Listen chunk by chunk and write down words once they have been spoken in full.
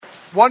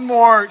One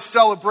more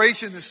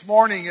celebration this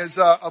morning is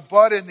a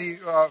bud in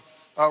the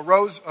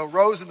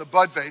rose in the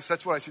bud vase.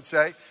 That's what I should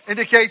say.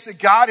 Indicates that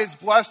God has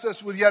blessed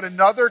us with yet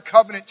another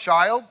covenant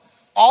child.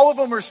 All of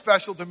them are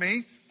special to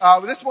me.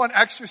 But this one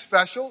extra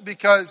special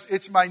because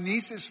it's my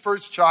niece's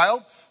first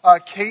child,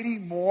 Katie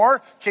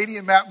Moore. Katie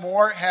and Matt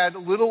Moore had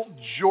little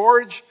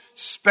George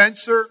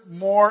Spencer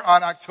Moore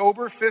on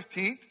October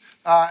 15th.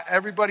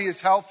 Everybody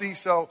is healthy,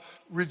 so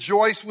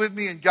rejoice with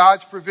me in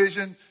God's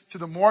provision to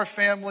the Moore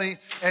family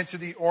and to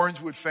the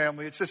Orangewood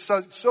family. It's just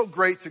so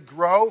great to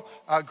grow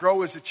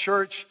as a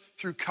church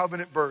through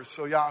covenant birth.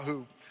 So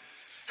Yahoo.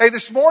 Hey,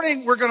 this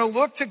morning we're going to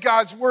look to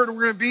God's word.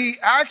 We're going to be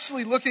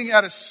actually looking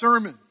at a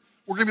sermon.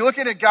 We're going to be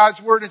looking at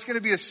God's word. It's going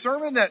to be a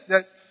sermon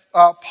that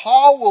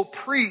Paul will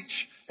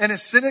preach in a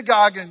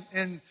synagogue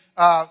in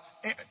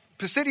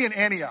Pisidian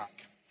Antioch.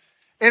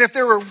 And if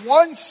there were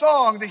one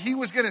song that he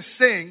was going to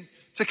sing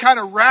to kind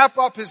of wrap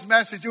up his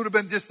message, it would have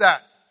been just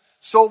that.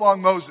 So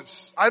Long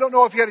Moses. I don't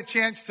know if you had a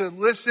chance to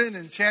listen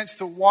and a chance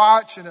to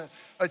watch and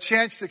a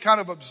chance to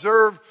kind of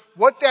observe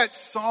what that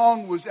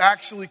song was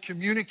actually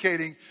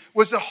communicating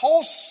was the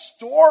whole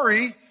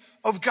story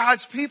of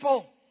God's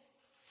people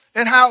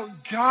and how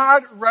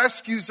God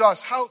rescues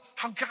us, how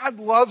God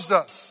loves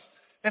us,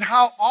 and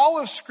how all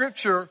of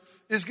Scripture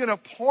is going to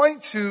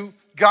point to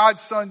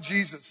God's Son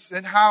Jesus,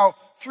 and how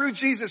through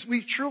Jesus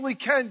we truly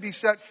can be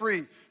set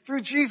free.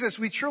 Through Jesus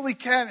we truly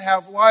can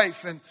have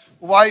life and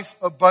life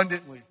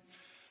abundantly.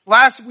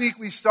 Last week,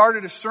 we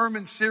started a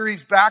sermon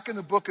series back in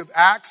the book of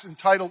Acts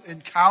entitled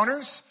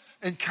Encounters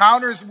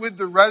with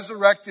the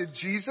Resurrected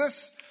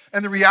Jesus.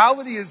 And the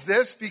reality is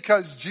this,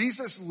 because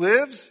Jesus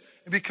lives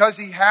and because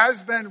he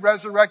has been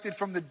resurrected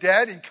from the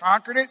dead and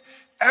conquered it,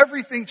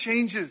 everything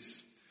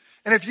changes.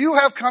 And if you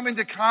have come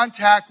into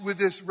contact with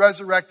this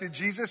resurrected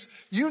Jesus,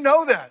 you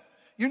know that.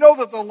 You know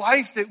that the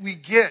life that we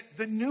get,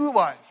 the new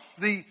life,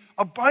 the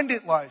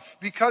abundant life,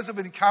 because of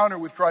an encounter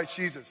with Christ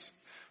Jesus.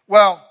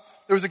 Well,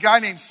 there was a guy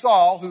named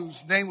Saul,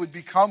 whose name would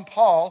become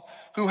Paul,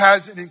 who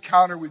has an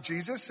encounter with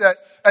Jesus.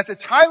 At the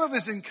time of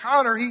his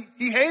encounter,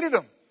 he hated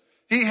him.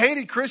 He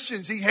hated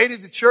Christians. He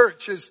hated the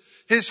church.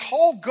 His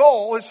whole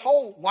goal, his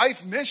whole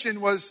life mission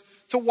was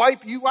to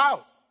wipe you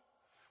out.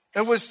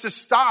 It was to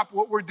stop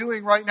what we're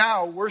doing right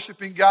now,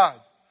 worshiping God,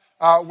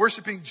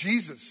 worshiping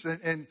Jesus.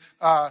 And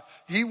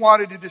he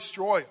wanted to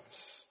destroy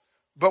us.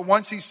 But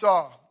once he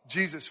saw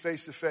Jesus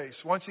face to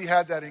face, once he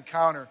had that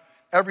encounter,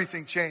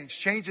 everything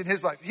changed in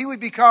his life. He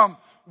would become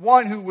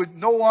one who would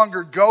no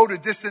longer go to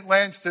distant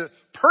lands to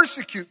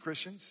persecute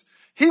Christians.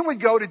 He would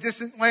go to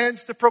distant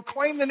lands to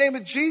proclaim the name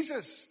of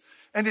Jesus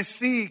and to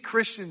see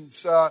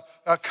Christians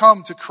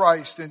come to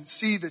Christ and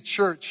see the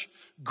church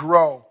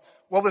grow.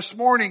 Well, this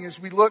morning, as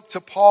we look to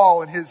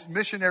Paul and his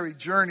missionary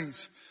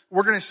journeys,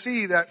 we're going to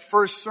see that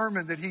first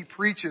sermon that he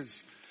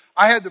preaches.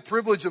 I had the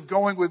privilege of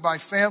going with my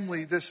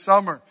family this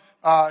summer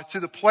to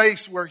the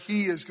place where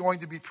he is going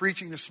to be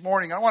preaching this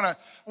morning. I want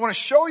to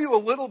show you a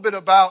little bit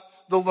about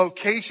the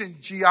location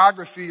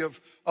geography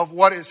of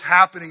what is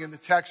happening in the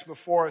text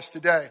before us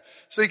today.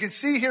 So you can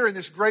see here in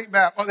this great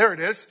map. Oh, there it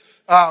is.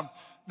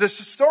 This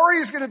story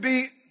is going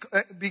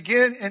to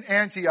begin in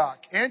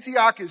Antioch.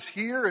 Antioch is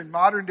here in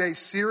modern day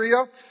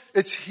Syria.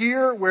 It's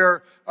here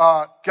where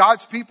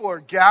God's people are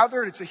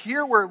gathered. It's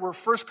here where we're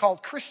first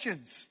called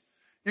Christians.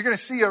 You're going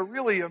to see a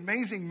really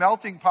amazing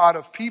melting pot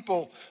of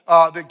people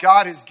that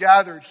God has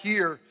gathered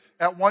here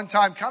at one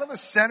time, kind of a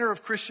center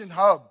of Christian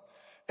hub.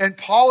 And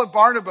Paul and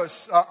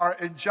Barnabas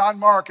and John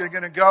Mark are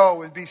going to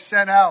go and be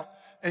sent out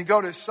and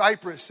go to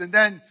Cyprus and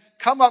then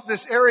come up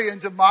this area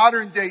into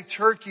modern day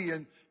Turkey.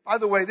 And by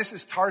the way, this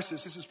is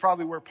Tarsus. This is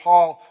probably where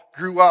Paul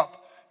grew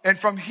up. And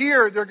from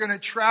here, they're going to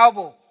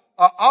travel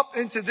up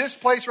into this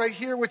place right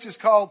here, which is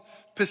called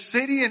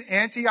Pisidian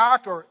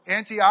Antioch, or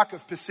Antioch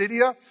of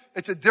Pisidia.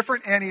 It's a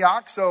different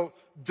Antioch, so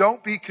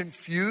don't be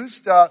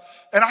confused.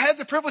 And I had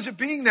the privilege of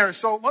being there,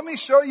 so let me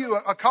show you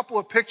a couple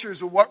of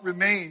pictures of what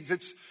remains.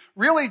 It's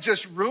really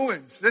just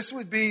ruins. This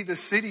would be the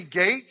city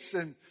gates,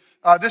 and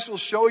this will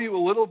show you a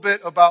little bit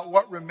about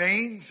what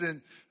remains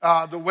and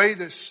the way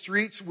the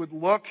streets would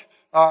look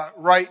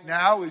right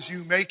now as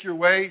you make your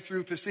way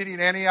through Pisidian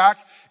Antioch.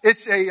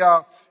 It's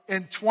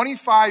in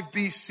 25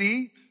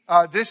 BC,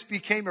 this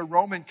became a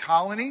Roman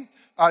colony.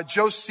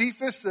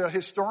 Josephus, the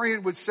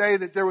historian, would say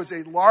that there was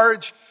a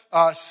large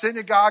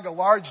synagogue, a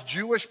large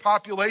Jewish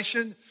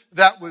population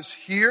that was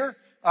here.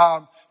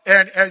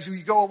 And as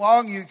we go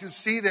along, you can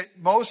see that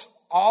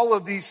all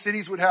of these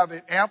cities would have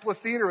an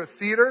amphitheater, a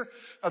theater.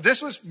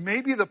 This was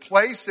maybe the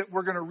place that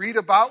we're going to read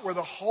about where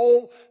the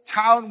whole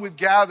town would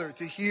gather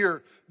to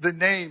hear the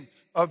name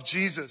of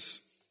Jesus.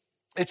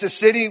 It's a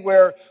city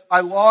where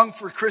I long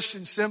for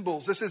Christian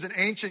symbols. This is an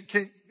ancient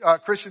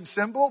Christian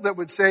symbol that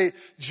would say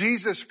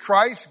Jesus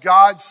Christ,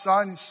 God's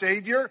Son and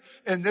Savior.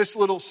 And this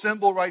little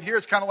symbol right here,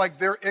 it's kind of like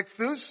their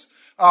ichthus.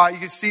 You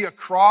can see a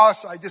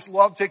cross. I just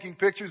love taking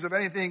pictures of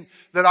anything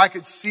that I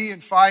could see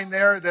and find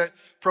there that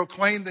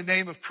proclaimed the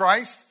name of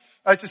Christ.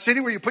 It's a city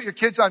where you put your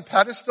kids on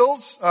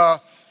pedestals.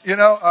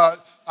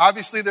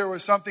 Obviously there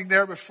was something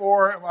there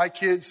before. My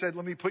kids said,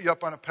 let me put you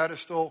up on a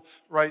pedestal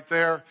right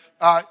there.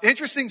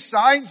 Interesting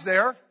signs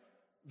there.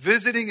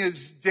 Visiting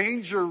is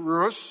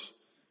dangerous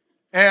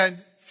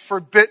and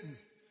forbidden.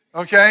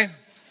 Okay?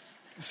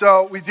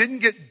 So we didn't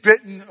get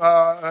bitten,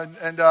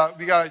 and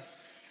we got a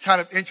kind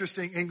of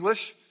interesting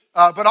English.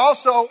 But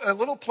also a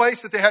little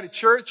place that they had a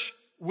church.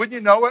 Wouldn't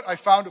you know it, I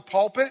found a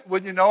pulpit.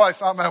 Wouldn't you know, I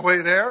found my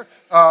way there.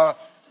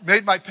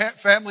 Made my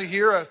family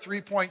hear a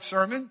 3-point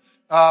sermon.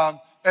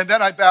 And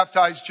then I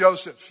baptized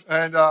Joseph.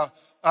 And I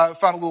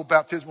found a little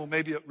baptismal.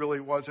 Maybe it really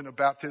wasn't a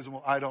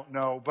baptismal. I don't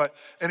know. But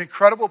an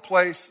incredible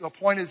place. The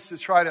point is to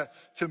try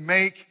to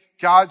make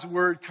God's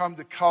word come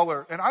to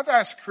color. And I've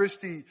asked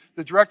Christy,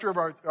 the director of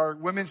our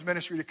women's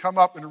ministry, to come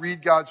up and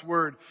read God's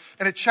word.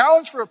 And a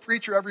challenge for a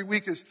preacher every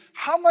week is,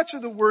 how much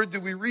of the word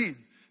do we read?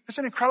 It's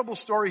an incredible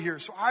story here.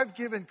 So I've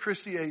given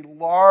Christy a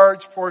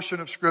large portion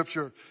of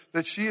scripture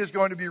that she is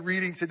going to be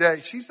reading today.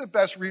 She's the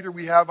best reader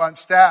we have on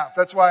staff.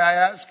 That's why I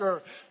asked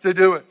her to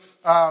do it.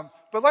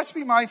 But let's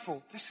be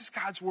mindful. This is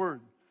God's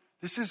word.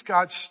 This is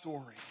God's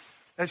story.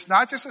 And it's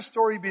not just a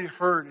story to be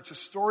heard. It's a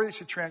story that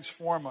should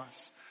transform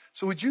us.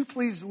 So would you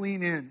please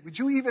lean in? Would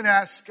you even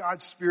ask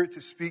God's Spirit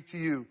to speak to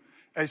you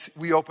as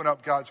we open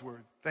up God's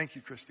word? Thank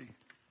you, Christy.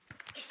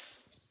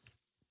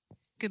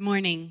 Good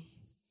morning.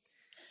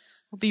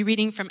 We'll be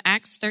reading from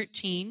Acts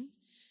 13,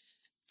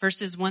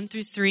 verses 1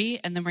 through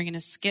 3, and then we're going to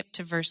skip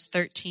to verse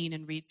 13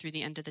 and read through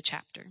the end of the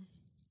chapter.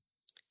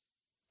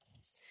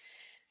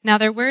 Now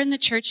there were in the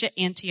church at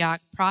Antioch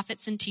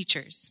prophets and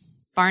teachers: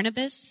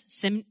 Barnabas,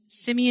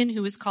 Simeon,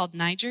 who was called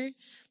Niger,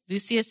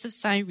 Lucius of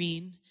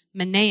Cyrene,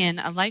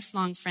 Manaen, a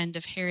lifelong friend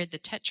of Herod the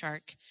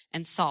Tetrarch,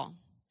 and Saul.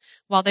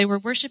 While they were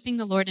worshiping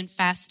the Lord and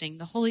fasting,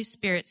 the Holy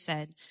Spirit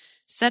said,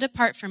 "Set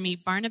apart for me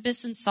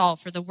Barnabas and Saul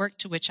for the work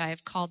to which I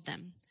have called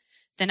them."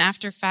 Then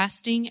after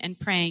fasting and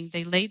praying,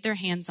 they laid their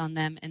hands on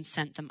them and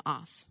sent them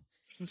off.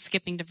 And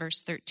skipping to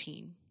verse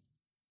 13.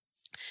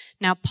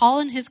 Now Paul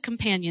and his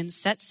companions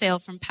set sail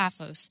from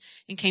Paphos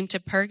and came to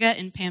Perga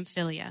in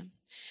Pamphylia.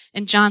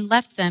 And John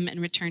left them and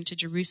returned to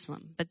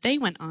Jerusalem. But they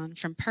went on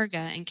from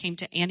Perga and came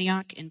to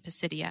Antioch in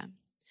Pisidia.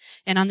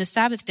 And on the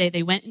Sabbath day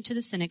they went into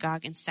the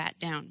synagogue and sat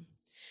down.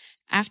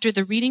 After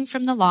the reading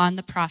from the law and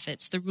the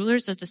prophets, the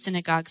rulers of the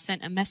synagogue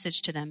sent a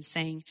message to them,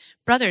 saying,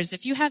 "Brothers,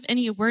 if you have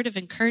any word of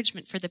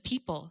encouragement for the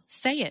people,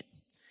 say it."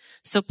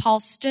 So Paul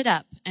stood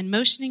up and,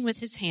 motioning with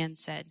his hand,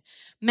 said,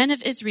 "Men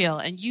of Israel,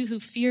 and you who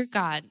fear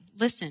God,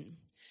 listen.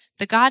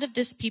 The God of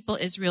this people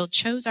Israel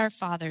chose our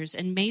fathers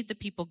and made the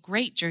people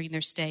great during their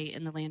stay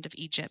in the land of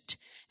Egypt.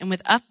 And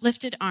with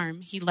uplifted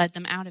arm, he led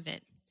them out of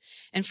it.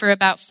 And for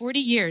about 40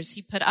 years,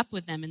 he put up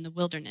with them in the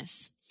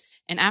wilderness.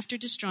 And after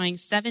destroying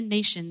 7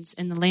 nations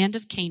in the land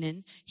of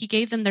Canaan, he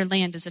gave them their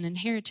land as an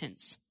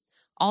inheritance.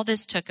 All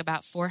this took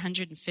about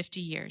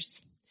 450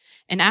 years.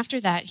 And after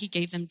that, he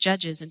gave them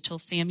judges until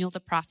Samuel the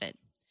prophet.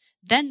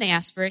 Then they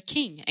asked for a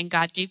king, and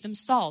God gave them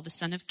Saul, the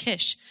son of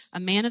Kish, a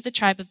man of the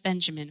tribe of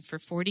Benjamin, for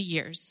 40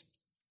 years.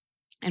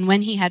 And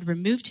when he had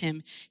removed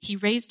him, he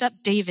raised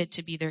up David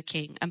to be their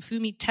king, of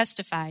whom he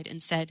testified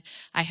and said,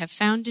 'I have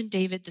found in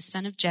David the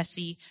son of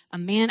Jesse, a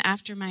man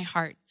after my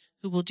heart,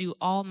 who will do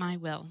all my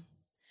will.'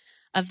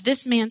 Of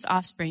this man's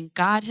offspring,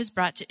 God has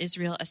brought to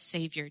Israel a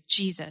Savior,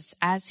 Jesus,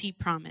 as he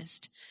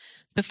promised.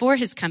 Before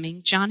his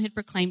coming, John had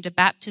proclaimed a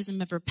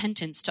baptism of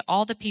repentance to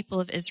all the people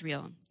of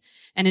Israel.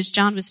 And as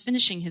John was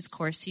finishing his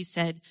course, he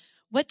said,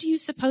 'What do you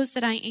suppose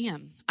that I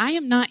am? I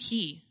am not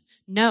he.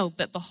 No,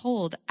 but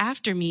behold,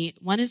 after me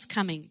one is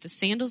coming, the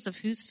sandals of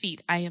whose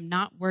feet I am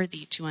not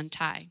worthy to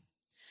untie.'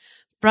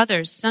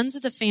 Brothers, sons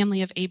of the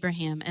family of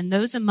Abraham, and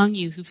those among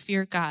you who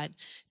fear God,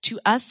 to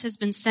us has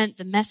been sent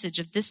the message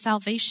of this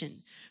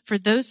salvation. For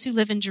those who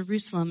live in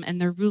Jerusalem and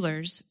their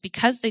rulers,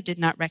 because they did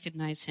not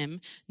recognize him,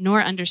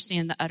 nor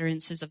understand the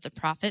utterances of the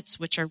prophets,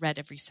 which are read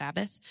every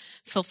Sabbath,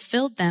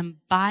 fulfilled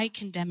them by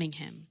condemning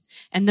him.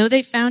 And though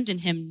they found in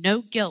him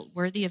no guilt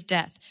worthy of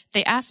death,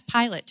 they asked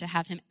Pilate to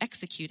have him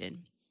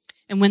executed.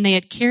 And when they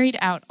had carried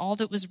out all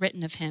that was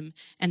written of him,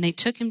 and they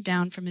took him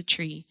down from a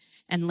tree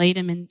and laid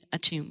him in a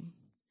tomb.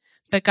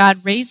 But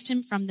God raised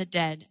him from the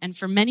dead, and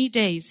for many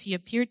days he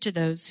appeared to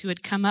those who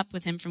had come up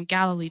with him from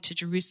Galilee to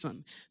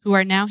Jerusalem, who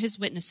are now his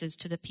witnesses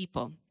to the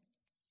people.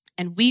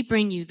 And we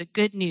bring you the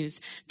good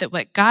news that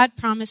what God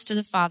promised to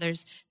the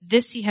fathers,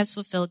 this he has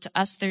fulfilled to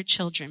us their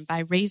children by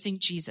raising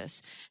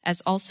Jesus,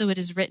 as also it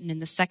is written in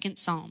the 2nd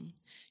Psalm,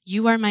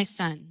 'You are my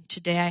son,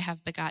 today I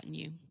have begotten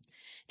you.'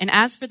 And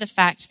as for the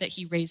fact that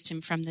he raised him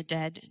from the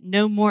dead,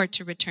 no more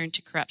to return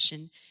to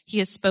corruption, he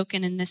has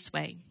spoken in this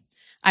way,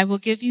 'I will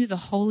give you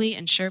the holy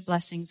and sure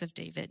blessings of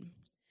David.'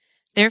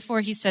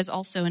 Therefore he says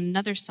also in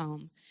another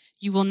psalm,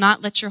 'You will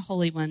not let your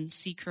Holy One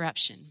see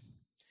corruption.'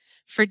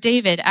 For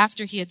David,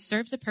 after he had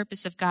served the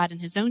purpose of God in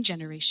his own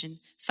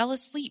generation, fell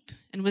asleep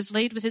and was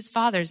laid with his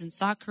fathers and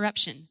saw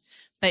corruption.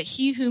 But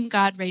he whom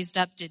God raised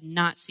up did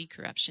not see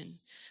corruption.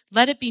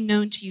 Let it be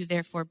known to you,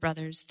 therefore,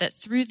 brothers, that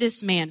through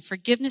this man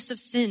forgiveness of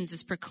sins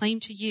is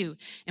proclaimed to you,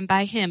 and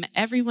by him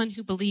everyone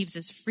who believes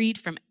is freed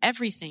from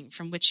everything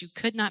from which you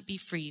could not be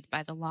freed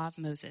by the law of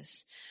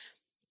Moses.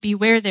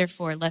 Beware,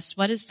 therefore, lest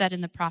what is said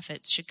in the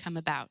prophets should come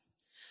about.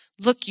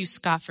 Look, you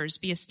scoffers,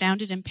 be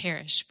astounded and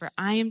perish, for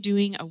I am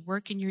doing a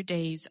work in your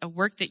days, a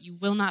work that you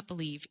will not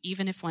believe,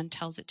 even if one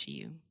tells it to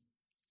you.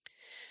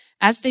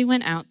 As they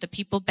went out, the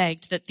people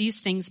begged that these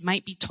things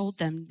might be told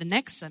them the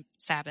next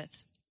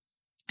Sabbath.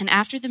 And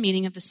after the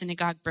meeting of the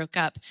synagogue broke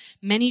up,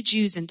 many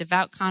Jews and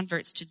devout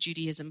converts to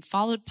Judaism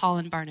followed Paul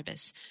and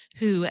Barnabas,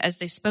 who, as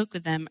they spoke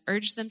with them,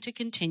 urged them to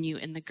continue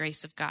in the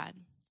grace of God.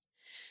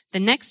 The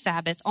next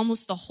Sabbath,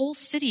 almost the whole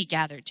city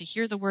gathered to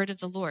hear the word of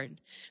the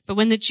Lord. But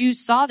when the Jews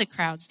saw the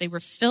crowds, they were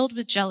filled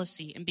with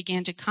jealousy and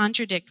began to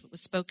contradict what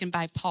was spoken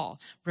by Paul,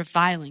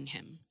 reviling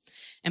him.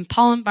 And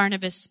Paul and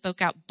Barnabas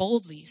spoke out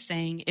boldly,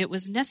 saying, "It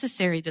was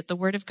necessary that the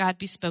word of God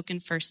be spoken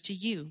first to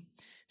you.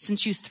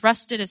 Since you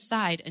thrust it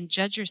aside and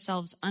judge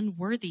yourselves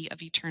unworthy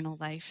of eternal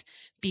life,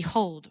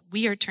 behold,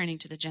 we are turning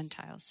to the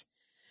Gentiles.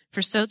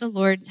 For so the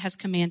Lord has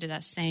commanded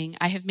us, saying,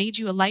 I have made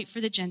you a light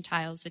for the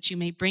Gentiles, that you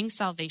may bring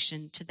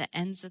salvation to the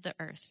ends of the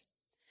earth."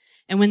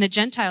 And when the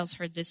Gentiles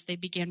heard this, they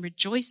began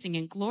rejoicing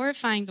and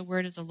glorifying the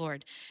word of the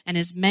Lord, and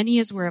as many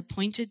as were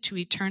appointed to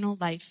eternal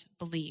life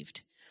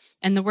believed.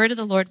 And the word of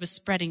the Lord was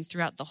spreading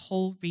throughout the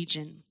whole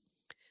region.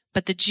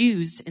 But the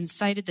Jews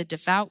incited the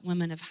devout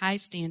women of high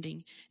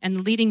standing and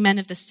the leading men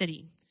of the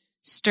city,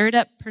 stirred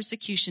up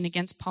persecution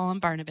against Paul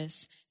and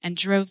Barnabas, and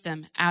drove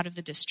them out of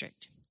the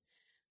district.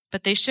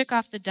 But they shook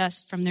off the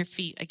dust from their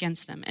feet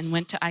against them and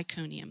went to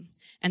Iconium,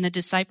 and the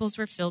disciples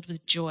were filled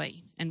with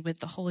joy and with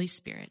the Holy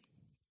Spirit.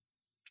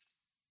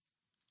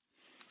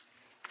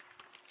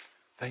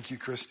 Thank you,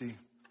 Christy.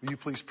 Will you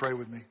please pray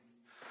with me?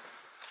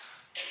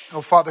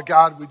 Oh, Father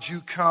God, would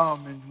you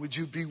come and would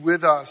you be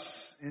with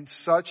us in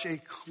such a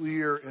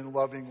clear and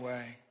loving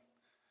way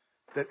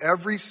that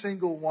every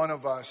single one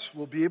of us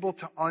will be able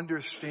to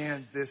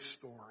understand this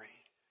story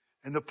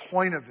and the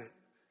point of it.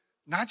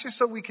 Not just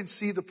so we can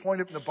see the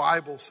point of it in the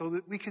Bible, so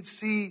that we can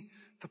see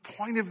the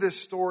point of this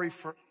story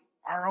for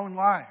our own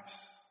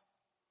lives,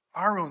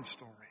 our own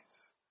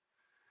stories.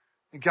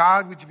 And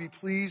God, would you be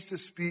pleased to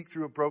speak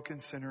through a broken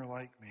sinner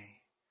like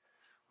me?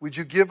 Would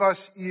you give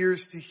us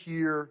ears to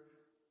hear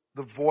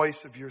the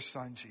voice of your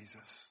Son,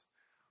 Jesus?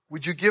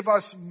 Would you give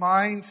us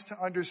minds to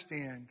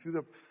understand through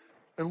the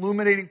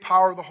illuminating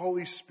power of the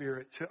Holy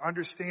Spirit to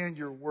understand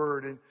your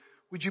word? And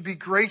would you be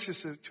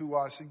gracious to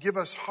us and give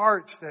us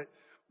hearts that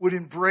would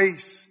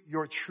embrace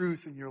your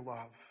truth and your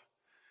love?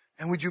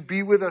 And would you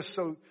be with us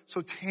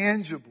so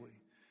tangibly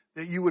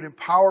that you would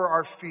empower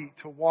our feet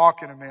to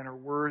walk in a manner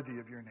worthy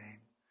of your name?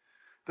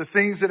 The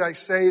things that I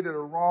say that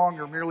are wrong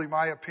or merely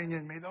my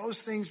opinion, may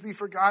those things be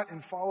forgotten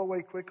and fall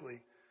away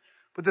quickly.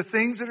 But the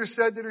things that are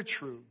said that are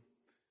true,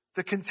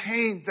 that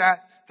contain that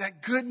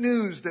good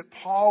news that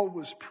Paul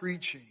was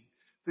preaching,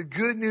 the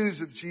good news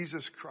of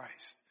Jesus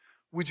Christ,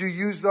 would you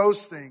use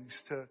those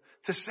things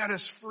to set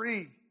us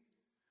free?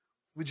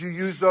 Would you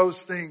use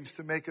those things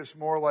to make us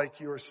more like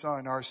your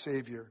Son, our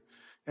Savior?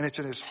 And it's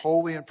in his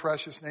holy and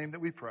precious name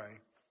that we pray.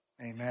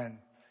 Amen.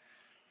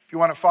 If you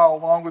want to follow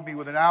along with me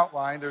with an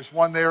outline, there's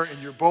one there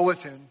in your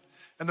bulletin.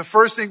 And the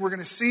first thing we're going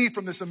to see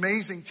from this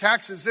amazing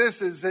text is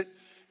that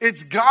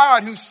it's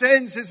God who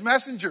sends his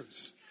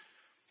messengers.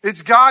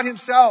 It's God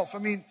himself. I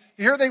mean,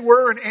 here they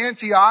were in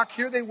Antioch.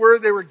 Here they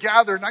were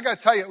gathered. And I got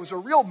to tell you, it was a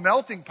real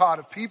melting pot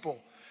of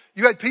people.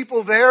 You had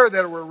people there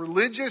that were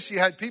religious. You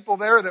had people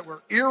there that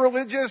were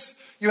irreligious.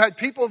 You had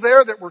people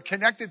there that were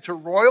connected to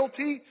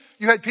royalty.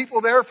 You had people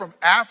there from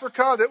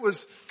Africa. That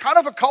was kind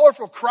of a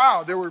colorful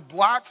crowd. There were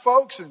black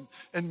folks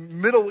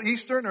and Middle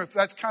Eastern, or if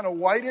that's kind of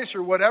whitish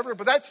or whatever.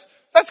 But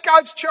that's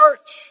God's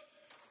church.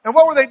 And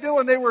what were they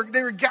doing? They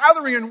were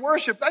gathering in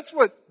worship. That's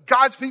what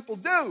God's people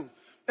do.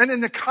 And in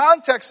the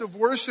context of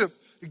worship,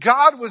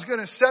 God was going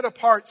to set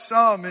apart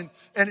some,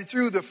 and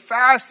through the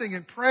fasting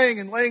and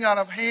praying and laying out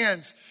of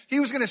hands, he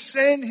was going to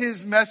send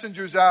his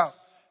messengers out.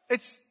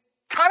 It's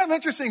kind of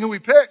interesting who he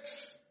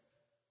picks.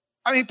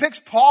 I mean, he picks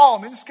Paul.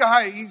 I mean, this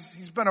guy,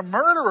 he's been a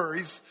murderer.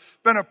 He's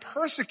been a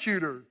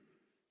persecutor.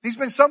 He's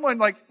been someone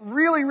like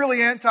really,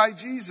 really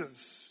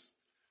anti-Jesus.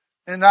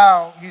 And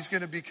now he's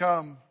going to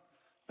become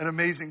an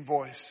amazing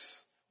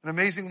voice, an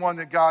amazing one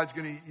that God's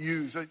going to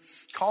use.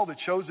 It's called a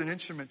chosen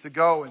instrument to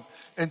go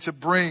and to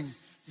bring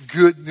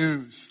good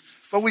news.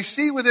 But we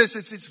see with this,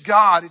 it's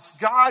God. It's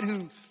God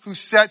who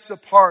sets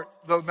apart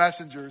the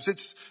messengers.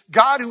 It's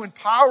God who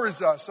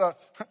empowers us.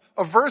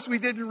 A verse we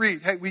didn't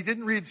read. Hey, we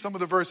didn't read some of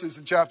the verses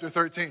in chapter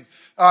 13.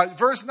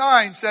 Verse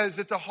 9 says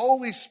that the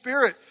Holy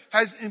Spirit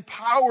has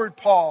empowered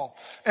Paul.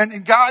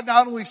 And God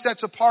not only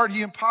sets apart,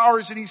 he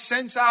empowers and he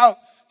sends out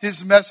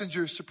his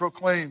messengers to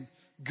proclaim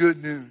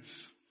good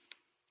news.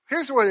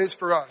 Here's what it is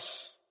for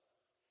us.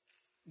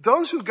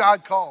 Those who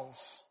God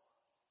calls,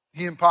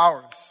 he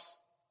empowers.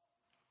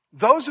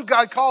 Those who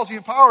God calls, he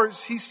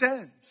empowers, he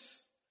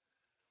sends.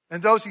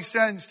 And those he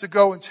sends to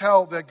go and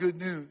tell that good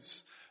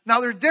news. Now,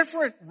 there are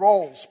different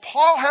roles.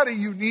 Paul had a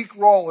unique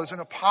role as an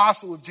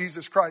apostle of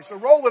Jesus Christ, a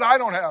role that I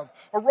don't have,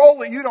 a role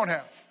that you don't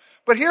have.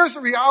 But here's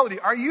the reality.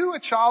 Are you a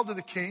child of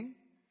the King?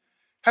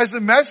 Has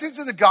the message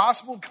of the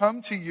gospel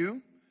come to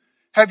you?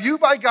 Have you,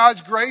 by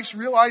God's grace,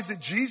 realized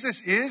that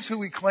Jesus is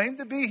who he claimed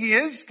to be? He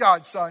is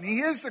God's Son.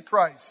 He is the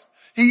Christ.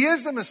 He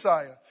is the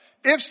Messiah.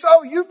 If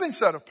so, you've been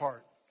set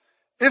apart.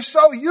 If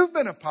so, you've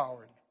been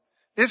empowered.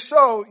 If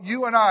so,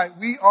 you and I,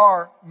 we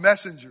are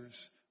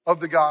messengers of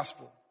the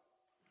gospel.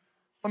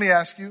 Let me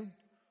ask you,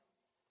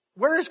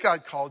 where has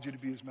God called you to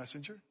be his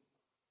messenger?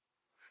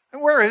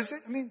 And where is it?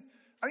 I mean,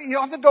 you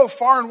don't have to go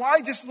far and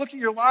wide. Just look at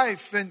your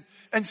life.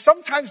 And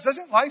sometimes,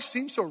 doesn't life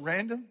seem so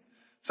random?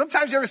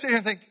 Sometimes you ever sit here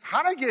and think,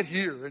 how did I get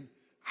here? And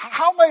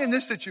how am I in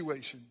this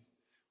situation?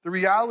 The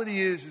reality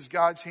is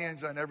God's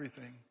hands on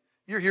everything.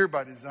 You're here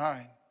by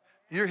design.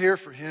 You're here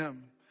for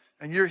him.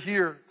 And you're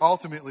here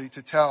ultimately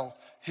to tell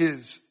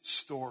his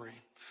story.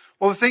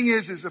 Well, the thing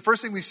is the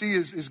first thing we see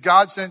is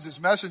God sends his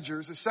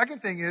messengers. The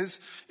second thing is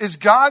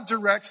God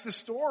directs the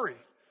story.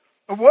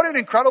 And what an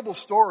incredible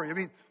story. I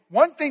mean,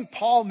 one thing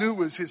Paul knew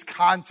was his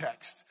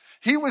context.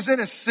 He was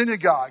in a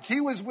synagogue. He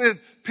was with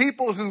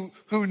people who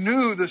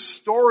knew the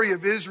story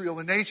of Israel,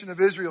 the nation of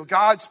Israel,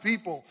 God's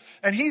people.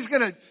 And he's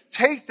going to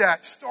take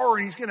that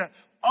story, he's going to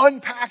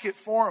unpack it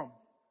for them.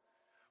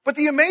 But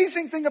the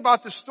amazing thing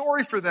about the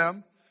story for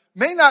them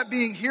may not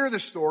be hear the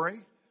story,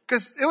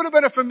 because it would have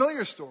been a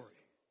familiar story.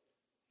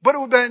 But it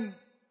would have been,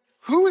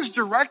 who is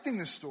directing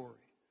the story?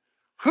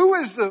 Who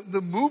is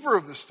the mover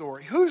of the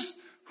story? Who's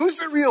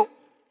the real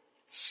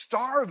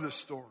star of the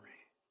story?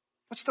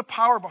 What's the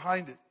power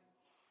behind it?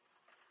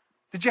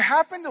 Did you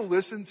happen to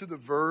listen to the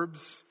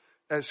verbs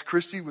as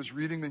Christy was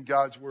reading in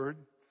God's word?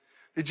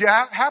 Did you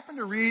happen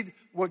to read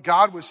what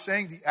God was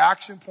saying, the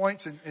action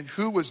points and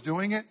who was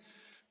doing it?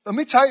 Let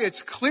me tell you,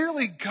 it's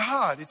clearly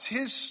God. It's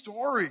his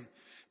story.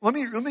 Let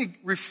me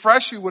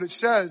refresh you what it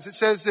says. It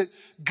says that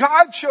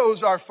God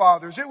chose our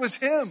fathers. It was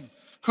him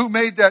who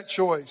made that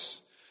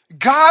choice.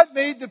 God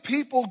made the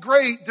people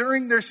great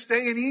during their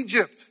stay in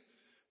Egypt.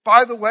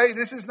 By the way,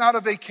 this is not a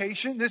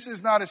vacation. This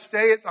is not a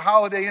stay at the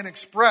Holiday Inn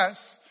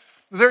Express.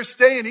 Their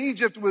stay in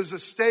Egypt was a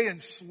stay in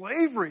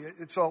slavery.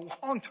 It's a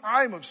long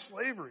time of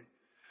slavery.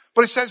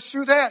 But it says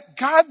through that,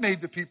 God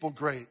made the people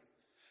great.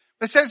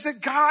 It says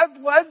that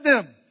God led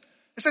them.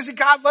 It says that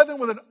God led them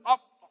with an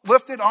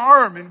uplifted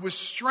arm and with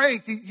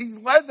strength. He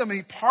led them.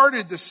 He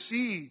parted the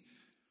sea.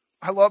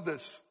 I love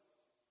this.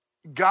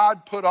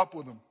 God put up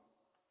with them.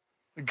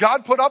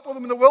 God put up with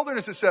them in the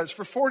wilderness, it says.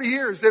 For 40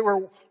 years, they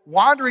were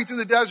wandering through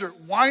the desert,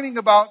 whining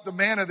about the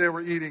manna they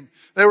were eating.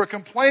 They were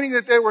complaining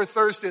that they were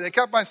thirsty. They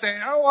kept on saying,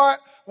 you know what?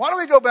 Why don't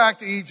we go back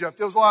to Egypt?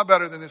 It was a lot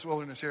better than this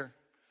wilderness here.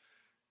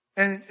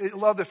 And I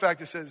love the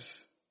fact it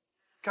says,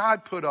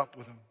 God put up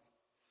with them.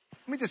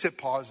 Let me just hit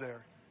pause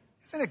there.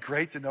 Isn't it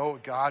great to know a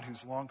God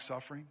who's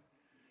long-suffering?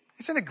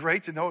 Isn't it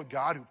great to know a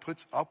God who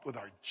puts up with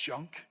our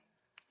junk?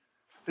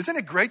 Isn't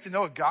it great to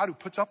know a God who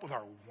puts up with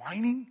our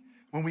whining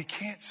when we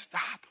can't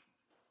stop?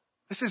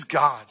 This is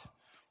God.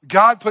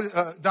 God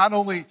not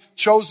only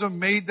chose them,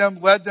 made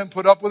them, led them,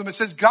 put up with them. It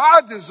says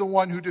God is the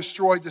one who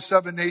destroyed the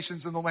 7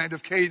 nations in the land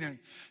of Canaan.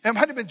 It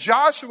might have been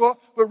Joshua,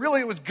 but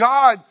really it was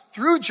God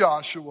through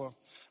Joshua.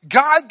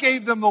 God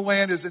gave them the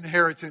land as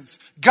inheritance.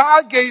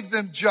 God gave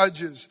them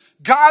judges.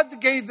 God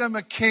gave them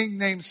a king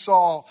named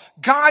Saul.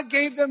 God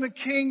gave them a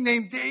king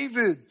named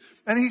David.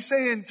 And he's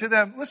saying to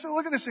them, listen,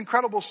 look at this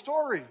incredible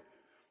story.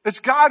 It's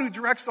God who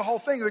directs the whole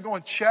thing. They're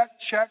going, check,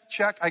 check,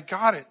 check. I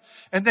got it.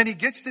 And then he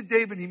gets to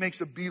David and he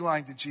makes a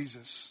beeline to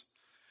Jesus.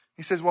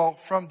 He says, well,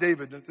 from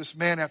David, this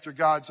man after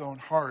God's own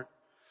heart,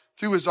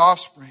 through his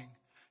offspring,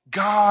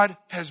 God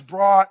has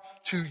brought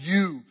to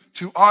you,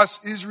 to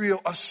us, Israel,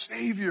 a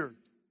Savior.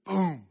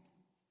 Boom.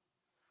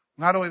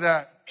 Not only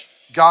that,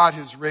 God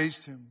has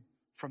raised him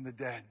from the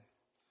dead.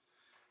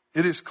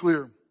 It is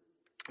clear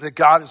that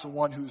God is the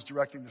one who is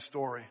directing the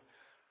story.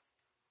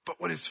 But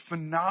what is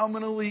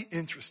phenomenally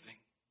interesting,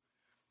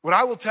 what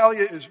I will tell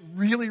you is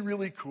really,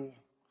 really cool,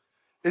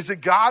 is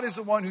that God is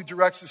the one who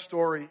directs the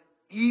story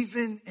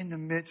even in the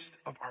midst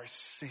of our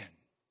sin.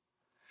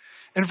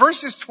 In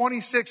verses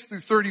 26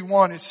 through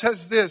 31, it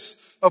says this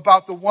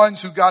about the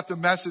ones who got the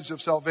message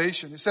of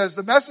salvation. It says,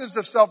 the message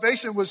of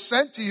salvation was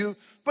sent to you,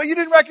 but you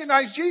didn't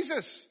recognize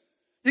Jesus.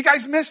 You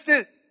guys missed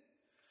it.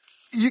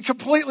 You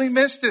completely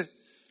missed it.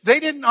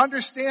 They didn't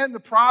understand the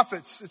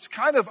prophets. It's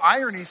kind of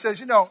irony. He says,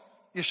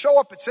 you show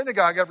up at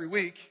synagogue every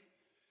week,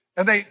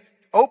 and they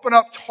open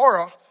up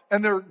Torah,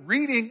 and they're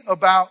reading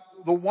about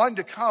the one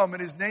to come,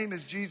 and his name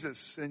is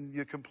Jesus, and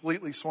you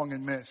completely swung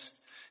and missed.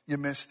 You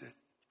missed it.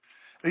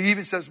 He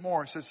even says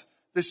more. It says,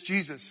 this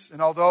Jesus,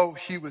 and although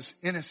he was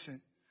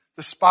innocent,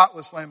 the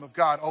spotless Lamb of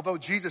God, although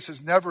Jesus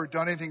has never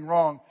done anything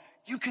wrong,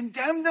 you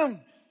condemned him.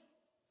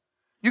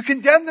 You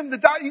condemned him to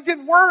die. You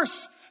did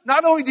worse.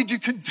 Not only did you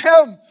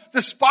condemn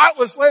the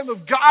spotless Lamb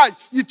of God,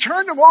 you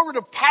turned him over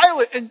to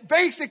Pilate and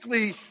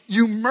basically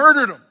you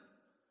murdered him.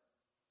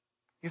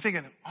 You're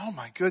thinking, oh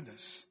my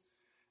goodness.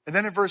 And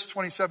then in verse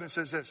 27 it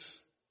says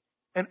this,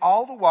 and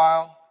all the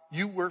while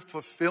you were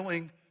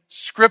fulfilling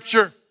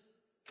Scripture.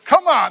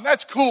 Come on,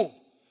 that's cool.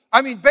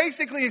 I mean,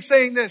 basically he's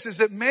saying this, is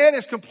that man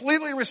is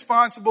completely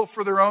responsible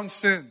for their own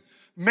sin.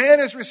 Man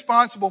is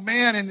responsible.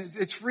 Man, and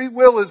its free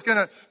will is going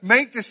to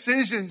make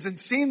decisions and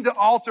seem to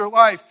alter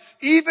life,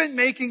 even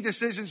making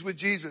decisions with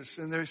Jesus.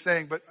 And they're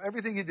saying, but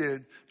everything he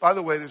did, by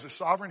the way, there's a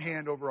sovereign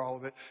hand over all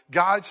of it.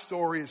 God's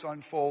story is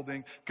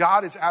unfolding.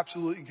 God is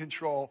absolutely in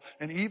control.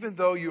 And even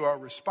though you are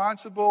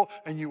responsible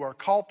and you are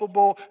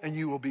culpable and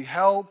you will be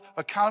held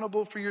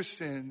accountable for your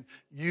sin,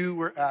 you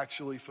were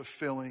actually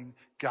fulfilling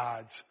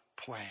God's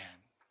plan.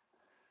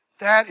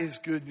 That is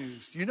good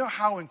news. Do you know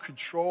how in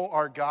control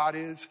our God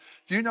is?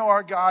 Do you know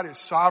our God is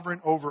sovereign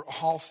over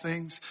all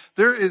things?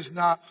 There is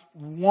not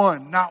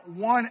one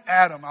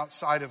atom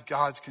outside of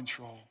God's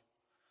control.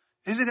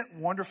 Isn't it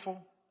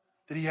wonderful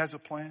that he has a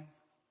plan?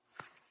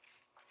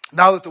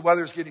 Now that the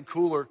weather's getting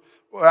cooler,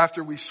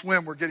 after we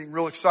swim, we're getting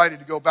real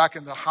excited to go back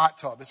in the hot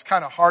tub. It's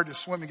kind of hard to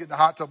swim and get in the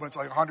hot tub when it's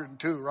like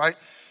 102, right?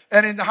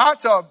 And in the hot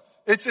tub,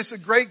 it's just a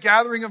great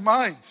gathering of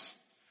minds.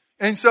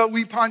 And so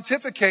we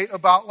pontificate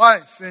about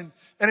life. And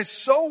it's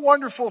so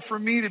wonderful for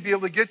me to be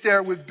able to get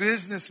there with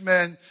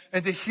businessmen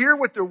and to hear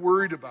what they're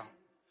worried about.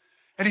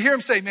 And to hear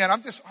them say, man,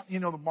 I'm just,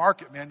 the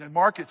market, man. The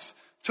markets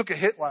took a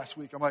hit last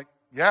week. I'm like,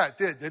 yeah, it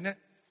did, didn't it?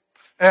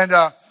 And,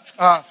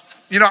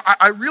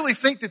 I really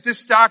think that this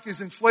stock is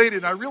inflated.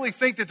 And I really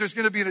think that there's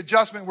going to be an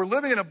adjustment. We're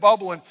living in a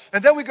bubble. And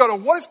then we go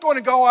to what is going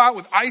to go on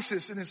with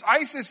ISIS? And is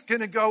ISIS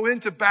going to go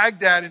into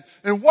Baghdad?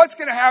 And what's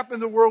going to happen in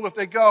the world if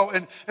they go?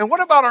 And what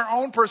about our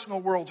own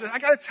personal worlds? And I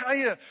got to tell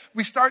you,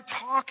 we start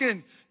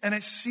talking and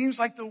it seems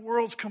like the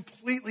world's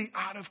completely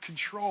out of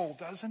control,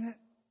 doesn't it?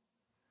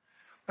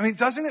 I mean,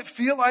 doesn't it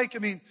feel like,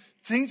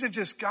 things have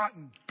just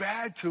gotten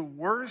bad to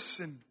worse?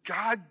 And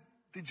God,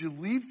 did you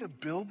leave the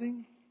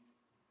building?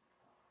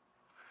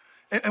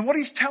 And what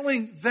he's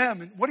telling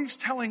them and what he's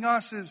telling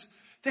us is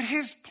that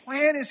his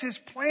plan is his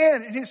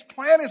plan and his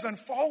plan is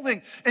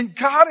unfolding and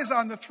God is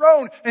on the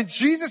throne and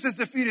Jesus has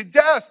defeated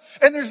death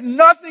and there's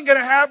nothing going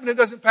to happen that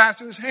doesn't pass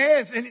through his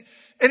hands.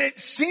 And it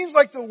seems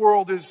like the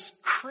world is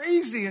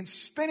crazy and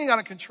spinning out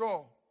of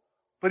control,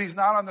 but he's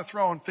not on the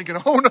throne thinking,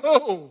 oh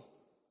no.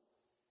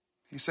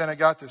 He's saying, I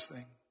got this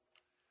thing.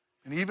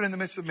 And even in the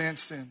midst of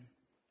man's sin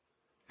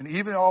and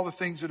even all the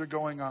things that are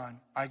going on,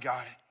 I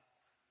got it.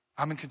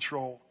 I'm in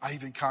control. I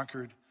even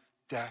conquered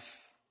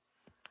death.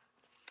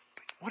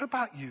 What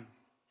about you?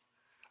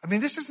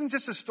 This isn't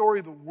just a story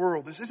of the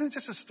world. This isn't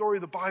just a story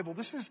of the Bible.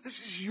 This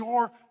is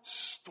your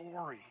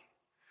story.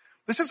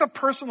 This is a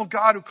personal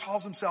God who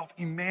calls himself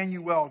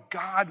Emmanuel,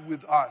 God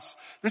with us.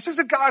 This is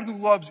a God who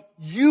loves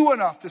you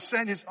enough to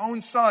send his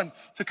own son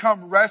to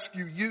come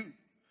rescue you.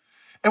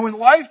 And when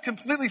life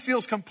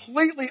feels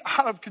completely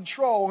out of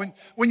control,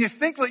 when you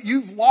think that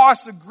you've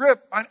lost a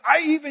grip on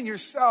even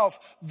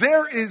yourself,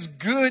 there is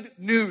good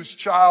news,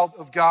 child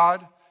of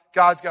God.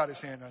 God's got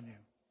his hand on you.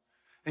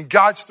 And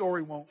God's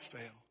story won't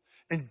fail.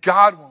 And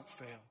God won't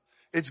fail.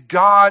 It's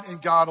God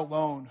and God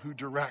alone who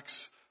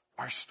directs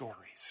our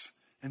stories.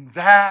 And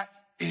that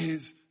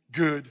is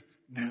good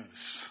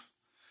news.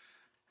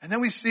 And then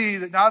we see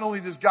that not only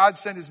does God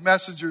send his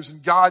messengers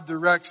and God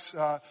directs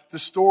the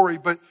story,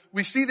 but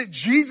we see that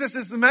Jesus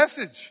is the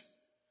message.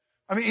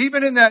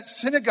 Even in that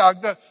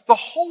synagogue, the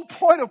whole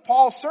point of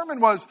Paul's sermon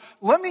was,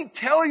 let me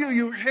tell you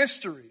your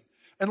history.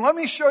 And let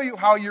me show you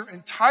how your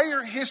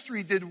entire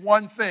history did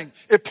one thing.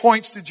 It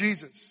points to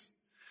Jesus.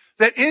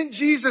 That in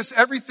Jesus,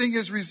 everything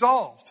is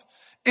resolved.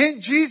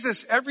 In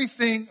Jesus,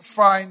 everything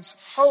finds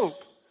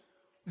hope.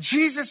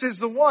 Jesus is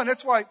the one.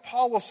 That's why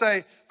Paul will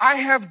say, I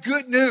have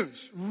good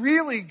news,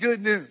 really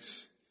good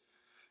news,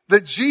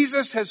 that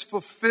Jesus has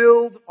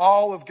fulfilled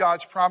all of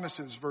God's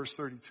promises, verse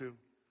 32.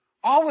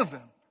 All of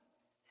them.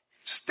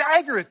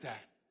 Stagger at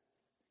that.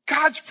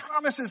 God's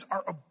promises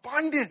are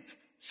abundant.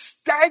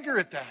 Stagger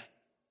at that.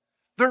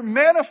 They're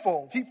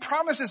manifold. He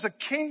promises a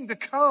king to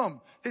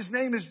come. His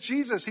name is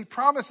Jesus. He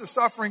promised a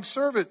suffering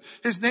servant.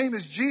 His name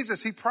is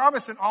Jesus. He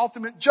promised an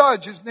ultimate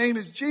judge. His name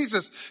is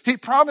Jesus. He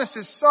promised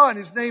his son.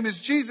 His name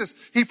is Jesus.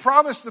 He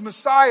promised the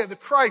Messiah, the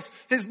Christ.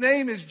 His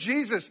name is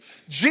Jesus.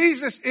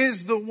 Jesus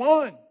is the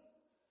one.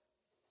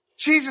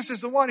 Jesus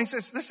is the one. He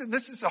says, listen,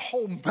 this is a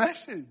whole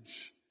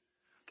message.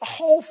 The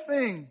whole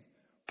thing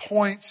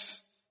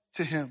points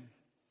to him.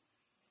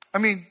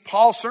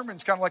 Paul's sermon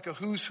is kind of like a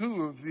who's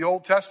who of the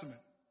Old Testament.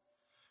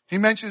 He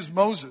mentions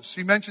Moses.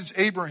 He mentions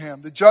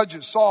Abraham, the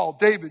judges, Saul,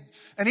 David,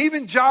 and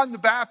even John the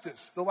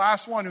Baptist, the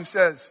last one who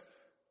says,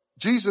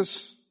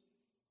 Jesus.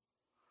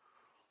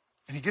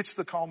 And he gets to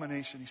the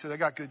culmination. He said, I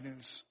got good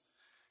news.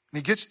 And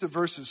he gets to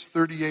verses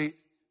 38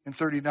 and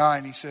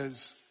 39. He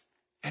says,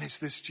 and it's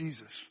this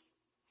Jesus.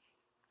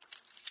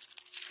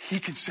 He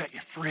can set you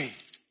free.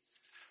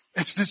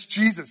 It's this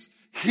Jesus.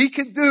 He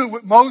can do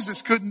what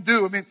Moses couldn't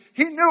do.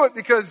 He knew it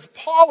because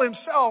Paul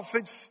himself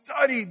had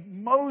studied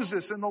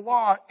Moses and the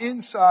law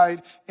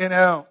inside and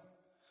out.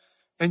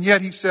 And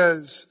yet he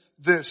says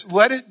this,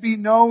 let it be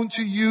known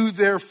to you,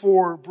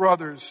 therefore,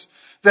 brothers,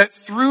 that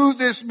through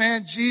this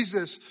man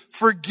Jesus,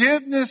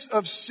 forgiveness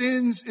of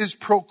sins is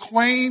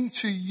proclaimed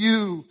to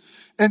you.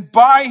 And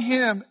by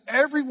him,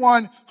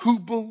 everyone who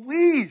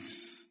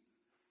believes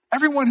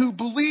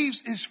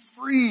is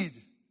freed.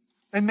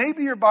 And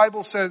maybe your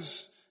Bible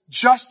says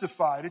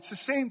justified. It's the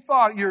same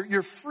thought.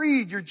 You're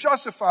freed, you're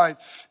justified.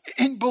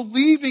 In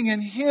believing in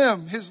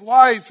him, his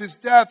life, his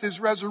death, his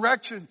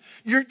resurrection,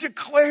 you're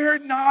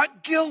declared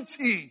not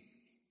guilty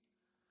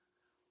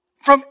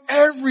from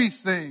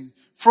everything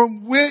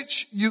from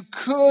which you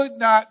could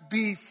not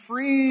be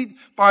freed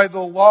by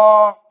the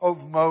law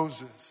of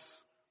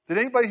Moses. Did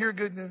anybody hear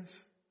good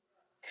news?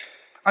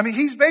 I mean,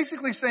 he's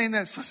basically saying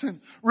this. Listen,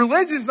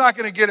 religion's not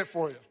going to get it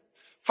for you.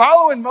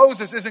 Following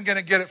Moses isn't going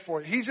to get it for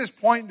you. He's just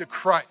pointing to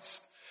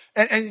Christ.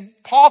 And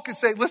Paul could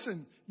say,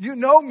 listen, you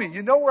know me.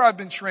 You know where I've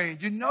been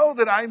trained. You know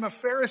that I'm a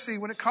Pharisee.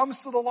 When it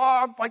comes to the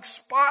law, I'm like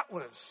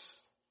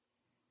spotless.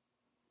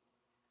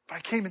 But I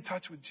came in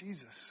touch with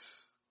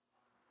Jesus.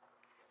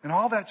 And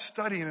all that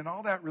studying and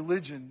all that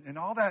religion and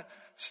all that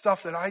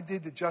stuff that I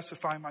did to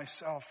justify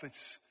myself,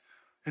 it's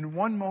in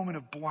one moment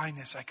of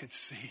blindness I could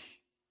see.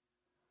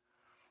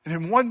 And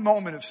in one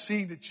moment of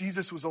seeing that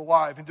Jesus was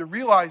alive and to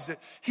realize that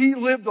he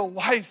lived a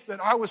life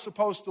that I was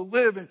supposed to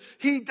live and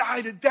he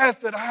died a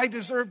death that I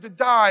deserved to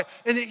die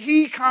and that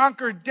he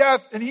conquered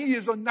death and he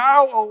is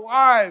now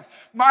alive.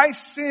 My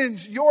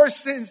sins, your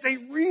sins, they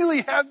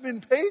really have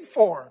been paid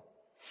for.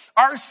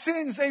 Our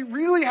sins, they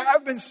really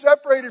have been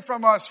separated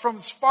from us from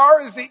as far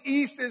as the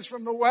east is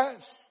from the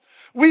west.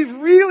 We've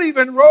really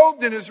been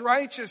robed in his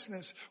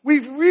righteousness.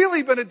 We've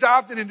really been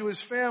adopted into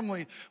his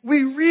family.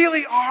 We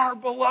really are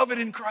beloved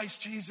in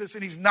Christ Jesus,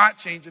 and he's not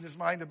changing his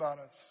mind about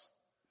us.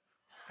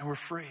 And we're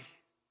free.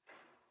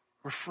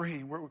 We're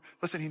free.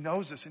 Listen, he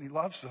knows us and he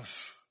loves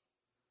us.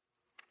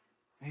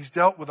 And he's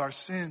dealt with our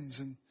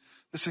sins and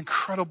this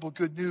incredible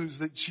good news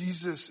that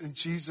Jesus and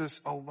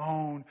Jesus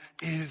alone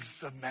is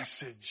the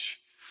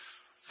message.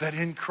 That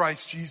in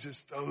Christ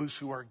Jesus, those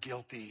who are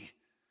guilty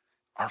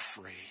are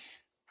free.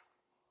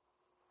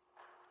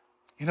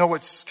 You know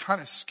what's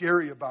kind of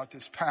scary about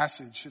this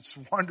passage, it's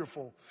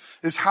wonderful,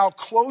 is how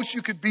close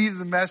you could be to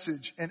the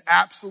message and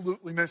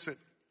absolutely miss it.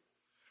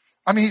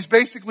 I mean, he's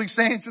basically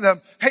saying to them,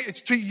 hey,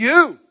 it's to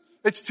you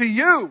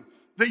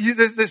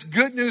that this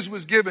good news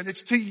was given.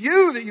 It's to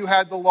you that you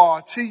had the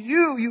law. To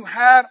you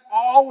had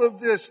all of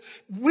this.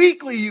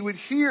 Weekly you would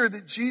hear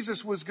that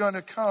Jesus was going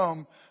to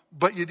come,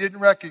 but you didn't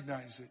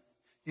recognize it.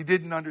 You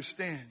didn't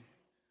understand.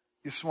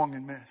 You swung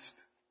and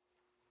missed.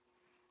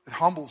 It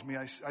humbles me.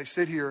 I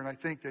sit here and I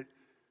think that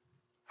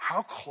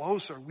how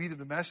close are we to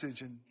the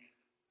message and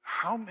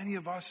how many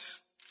of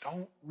us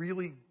don't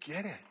really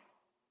get it?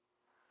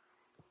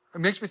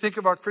 It makes me think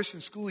of our Christian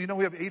school. You know,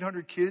 we have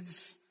 800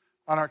 kids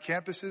on our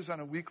campuses on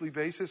a weekly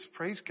basis.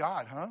 Praise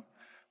God, huh?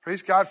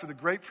 Praise God for the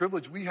great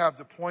privilege we have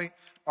to point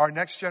our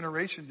next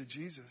generation to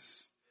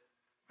Jesus.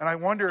 And I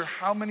wonder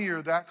how many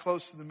are that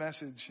close to the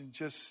message and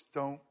just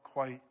don't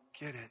quite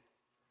get it.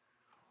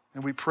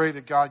 And we pray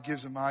that God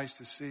gives them eyes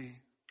to see.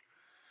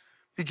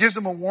 He gives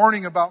them a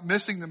warning about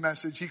missing the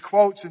message. He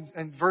quotes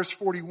in verse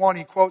 41,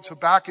 he quotes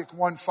Habakkuk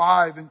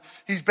 1:5, and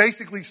he's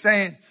basically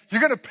saying, you're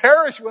going to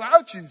perish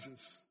without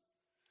Jesus.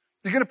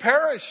 You're going to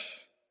perish.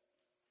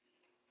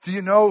 Do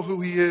you know who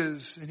he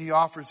is? And he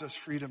offers us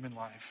freedom in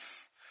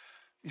life.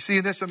 You see,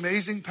 in this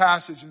amazing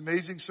passage,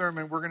 amazing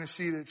sermon, we're going to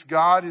see that it's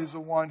God is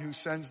the one who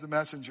sends the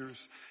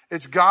messengers.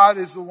 It's God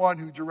is the one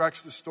who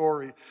directs the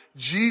story.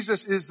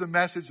 Jesus is the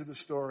message of the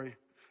story,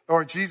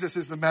 or Jesus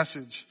is the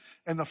message.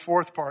 And the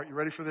fourth part, you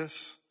ready for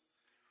this?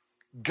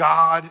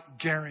 God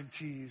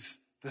guarantees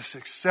the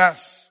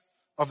success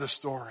of the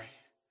story.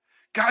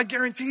 God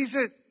guarantees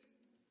it.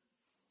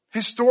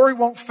 His story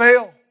won't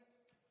fail.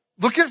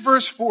 Look at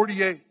verse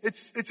 48.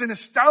 It's an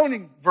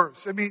astounding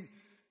verse. I mean,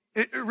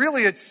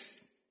 it's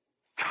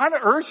kind of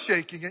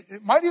earth-shaking.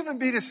 It might even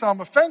be to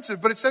some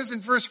offensive, but it says in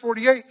verse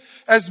 48,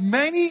 as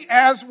many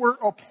as were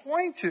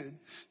appointed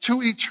to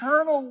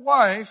eternal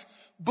life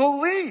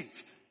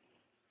believed.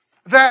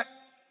 That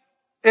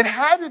it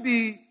had to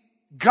be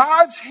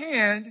God's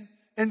hand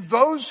in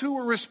those who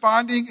were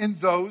responding and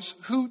those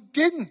who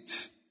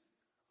didn't.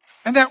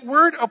 And that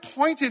word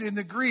appointed in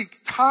the Greek,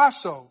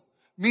 tasso,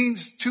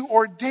 means to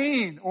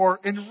ordain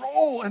or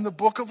enroll in the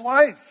book of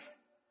life.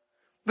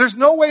 There's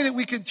no way that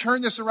we can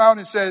turn this around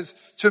and says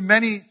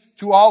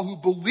to all who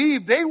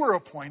believe they were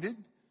appointed.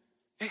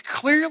 It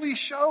clearly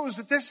shows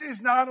that this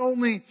is not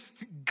only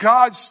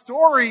God's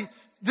story,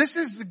 this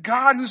is the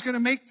God who's going to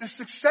make the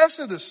success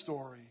of the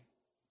story.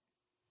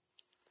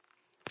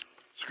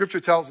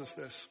 Scripture tells us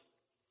this.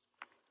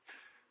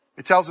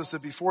 It tells us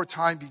that before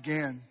time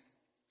began,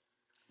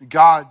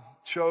 God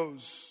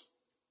chose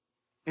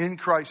in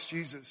Christ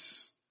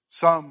Jesus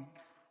some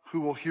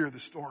who will hear the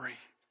story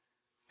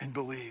and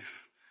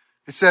believe.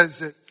 It says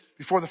that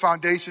before the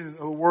foundation of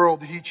the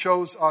world, he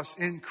chose us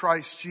in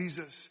Christ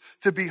Jesus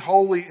to be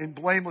holy and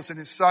blameless in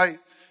his sight.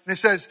 And it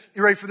says,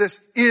 you ready for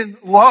this? In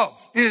love,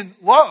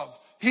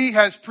 he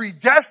has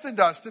predestined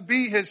us to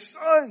be his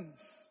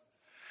sons.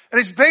 And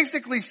it's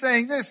basically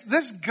saying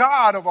this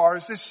God of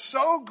ours is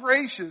so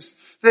gracious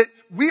that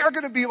we are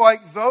going to be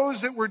like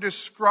those that were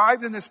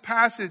described in this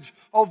passage,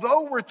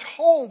 although we're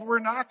told we're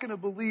not going to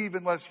believe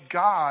unless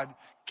God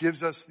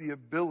gives us the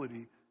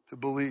ability to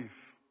believe.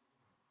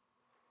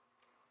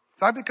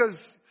 It's not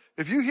because,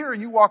 if you hear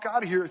and you walk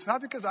out of here, it's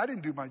not because I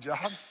didn't do my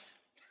job.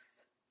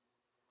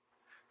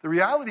 The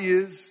reality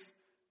is,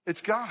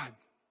 it's God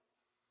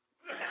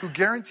who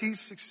guarantees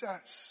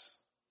success.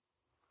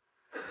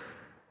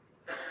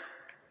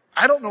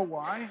 I don't know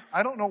why.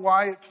 I don't know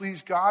why it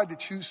pleased God to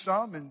choose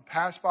some and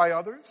pass by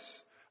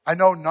others. I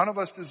know none of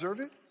us deserve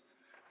it.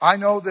 I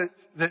know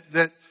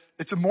that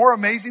it's more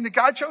amazing that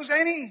God chose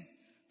any.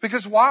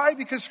 Because why?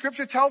 Because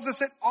Scripture tells us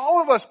that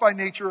all of us by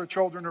nature are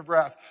children of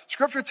wrath.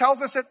 Scripture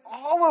tells us that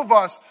all of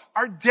us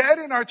are dead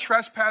in our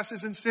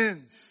trespasses and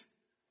sins.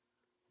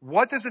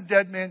 What does a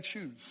dead man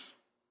choose?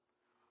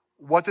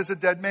 What does a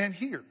dead man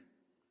hear?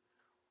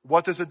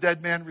 What does a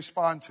dead man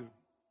respond to?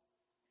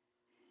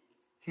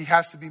 He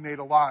has to be made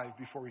alive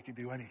before he can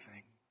do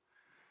anything.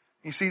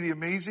 You see, the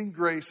amazing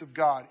grace of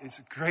God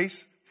is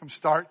grace from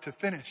start to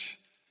finish.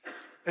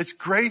 It's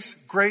grace,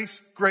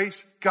 grace,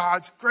 grace,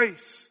 God's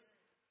grace.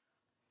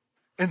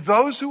 And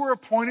those who are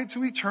appointed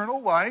to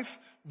eternal life,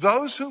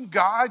 those whom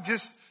God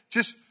just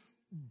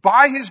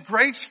by his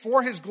grace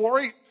for his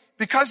glory,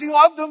 because he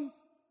loved them,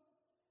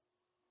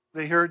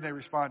 they heard and they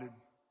responded.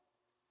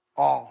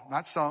 All,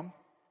 not some.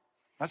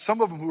 Not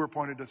some of them who were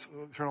appointed to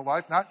eternal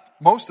life, not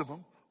most of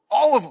them,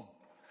 all of them.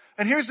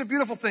 And here's the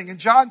beautiful thing. In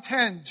John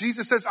 10,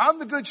 Jesus says, I'm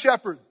the good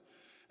shepherd.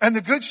 And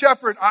the good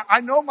shepherd,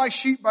 I know my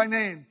sheep by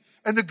name.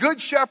 And the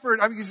good shepherd,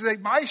 he says,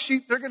 my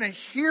sheep, they're going to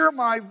hear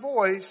my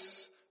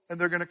voice and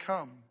they're going to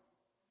come.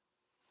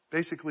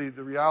 Basically,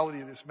 the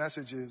reality of this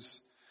message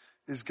is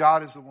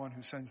God is the one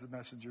who sends the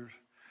messengers.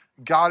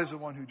 God is the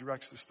one who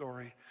directs the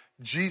story.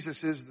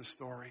 Jesus is the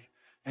story.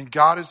 And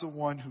God is the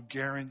one who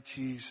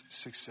guarantees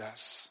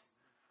success.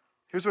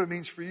 Here's what it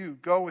means for you.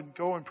 Go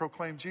and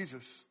proclaim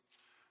Jesus.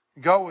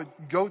 Go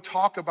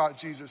talk about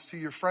Jesus to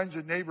your friends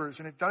and neighbors.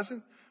 And it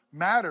doesn't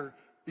matter.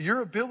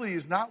 Your ability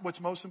is not what's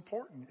most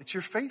important. It's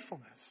your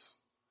faithfulness.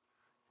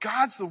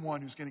 God's the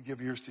one who's going to give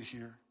ears to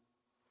hear.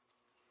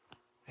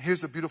 And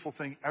here's the beautiful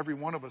thing every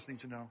one of us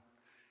needs to know.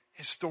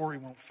 His story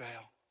won't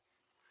fail.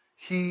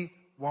 He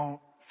won't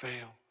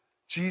fail.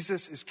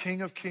 Jesus is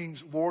King of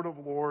Kings, Lord of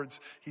Lords.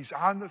 He's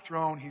on the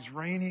throne. He's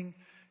reigning.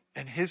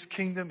 And his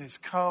kingdom has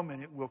come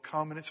and it will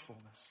come in its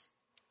fullness.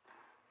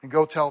 And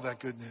go tell that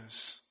good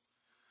news.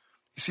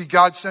 You see,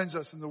 God sends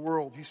us in the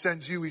world. He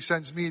sends you, he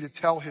sends me to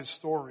tell his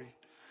story.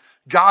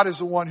 God is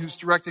the one who's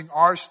directing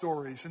our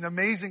stories. And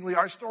amazingly,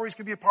 our stories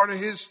can be a part of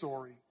his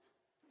story.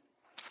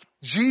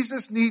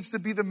 Jesus needs to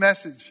be the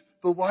message,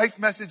 the life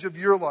message of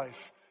your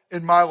life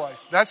and my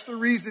life. That's the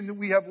reason that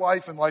we have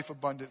life and life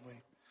abundantly.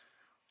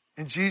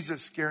 And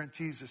Jesus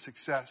guarantees the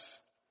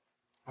success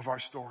of our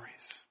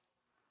stories.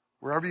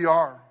 Wherever you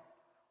are,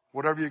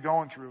 whatever you're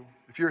going through,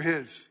 if you're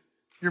his,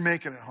 you're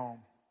making it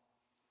home.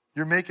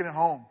 You're making it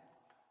home.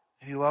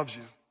 And he loves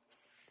you.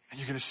 And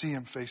you're going to see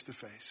him face to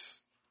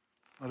face.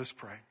 Let us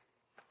pray.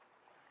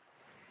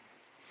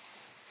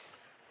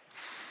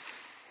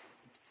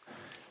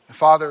 And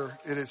Father,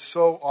 it is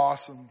so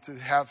awesome to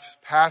have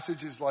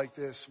passages like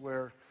this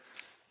where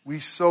we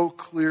so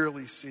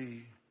clearly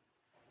see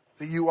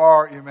that you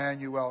are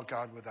Emmanuel,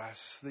 God with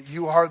us. That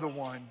you are the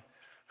one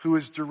who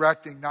is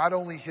directing not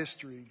only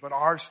history, but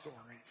our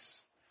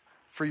stories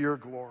for your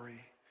glory.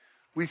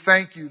 We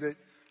thank you that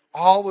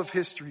all of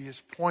history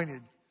is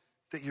pointed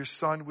that your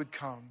Son would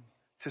come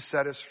to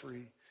set us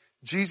free.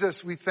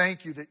 Jesus, we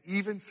thank you that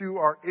even through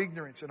our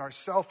ignorance and our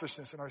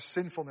selfishness and our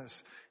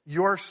sinfulness,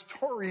 your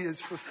story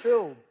is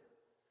fulfilled.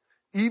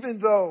 Even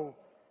though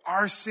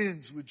our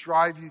sins would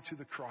drive you to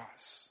the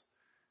cross.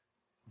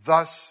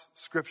 Thus,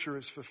 Scripture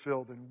is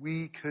fulfilled and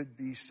we could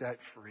be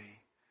set free.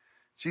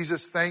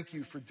 Jesus, thank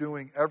you for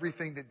doing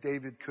everything that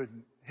David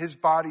couldn't. His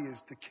body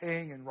is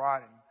decaying and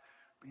rotting,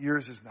 but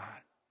yours is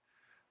not.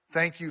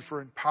 Thank you for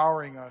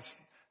empowering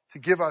us to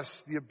give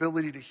us the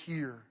ability to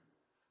hear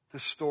the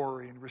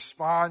story and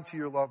respond to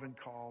your love and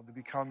call to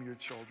become your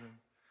children.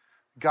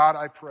 God,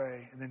 I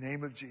pray in the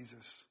name of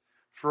Jesus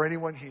for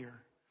anyone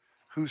here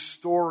whose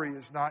story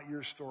is not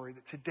your story,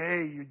 that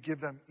today you'd give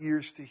them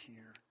ears to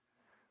hear.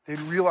 They'd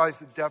realize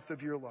the depth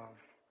of your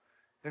love.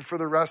 And for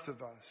the rest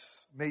of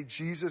us, may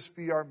Jesus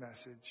be our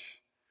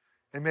message.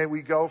 And may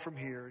we go from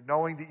here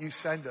knowing that you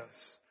send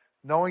us,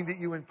 knowing that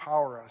you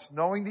empower us,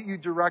 knowing that you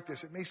direct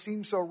us. It may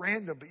seem so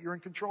random, but you're in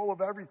control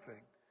of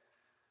everything.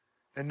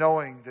 And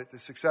knowing that the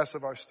success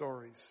of our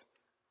stories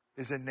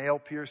is in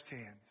nail-pierced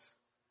hands.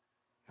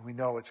 And we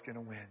know it's going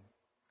to win.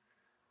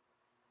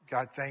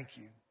 God, thank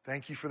you.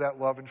 Thank you for that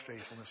love and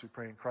faithfulness. We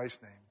pray in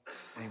Christ's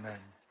name. Amen.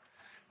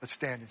 Let's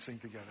stand and sing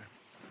together.